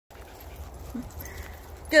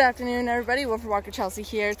Good afternoon, everybody. Woofer Walker Chelsey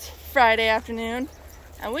here. It's Friday afternoon,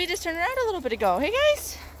 and we just turned around a little bit ago. Hey,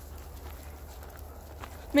 guys!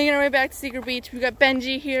 Making our way back to Secret Beach. We've got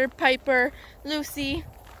Benji here, Piper, Lucy,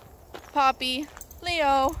 Poppy,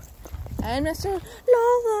 Leo, and Mr.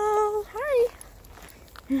 LuoLuo. Hi!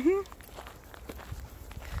 What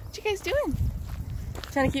you guys doing?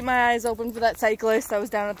 Trying to keep my eyes open for that cyclist that was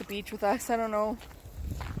down at the beach with us. I don't know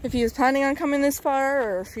if he was planning on coming this far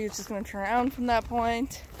or if he was just going to turn around from that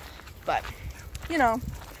point. But, you know,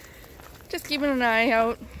 just keeping an eye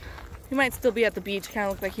out. He might still be at the beach. Kind of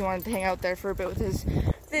looked like he wanted to hang out there for a bit with his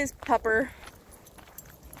pupper.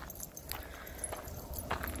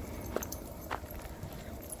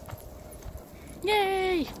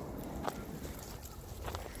 Yay!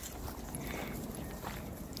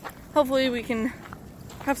 Hopefully we can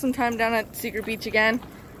have some time down at Secret Beach again.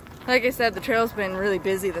 Like I said, the trail's been really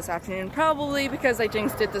busy this afternoon, probably because I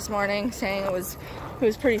jinxed it this morning, saying it was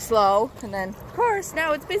pretty slow, and then, of course,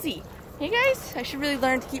 now it's busy. Hey guys, I should really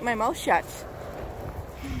learn to keep my mouth shut.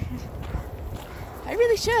 I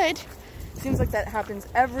really should. Seems like that happens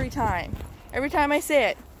every time. Every time I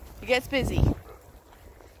say it, it gets busy.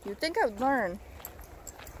 You'd think I would learn.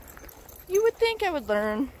 You would think I would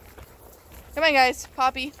learn. Come on, guys.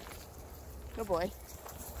 Poppy. Good boy.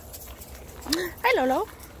 Hi, Lolo.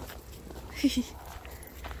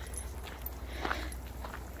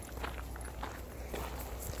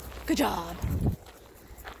 Good job.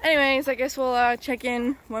 Anyways, I guess we'll check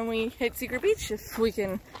in when we hit Secret Beach if we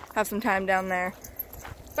can have some time down there.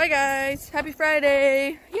 Bye, guys. Happy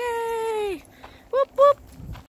Friday. Yay. Whoop, whoop.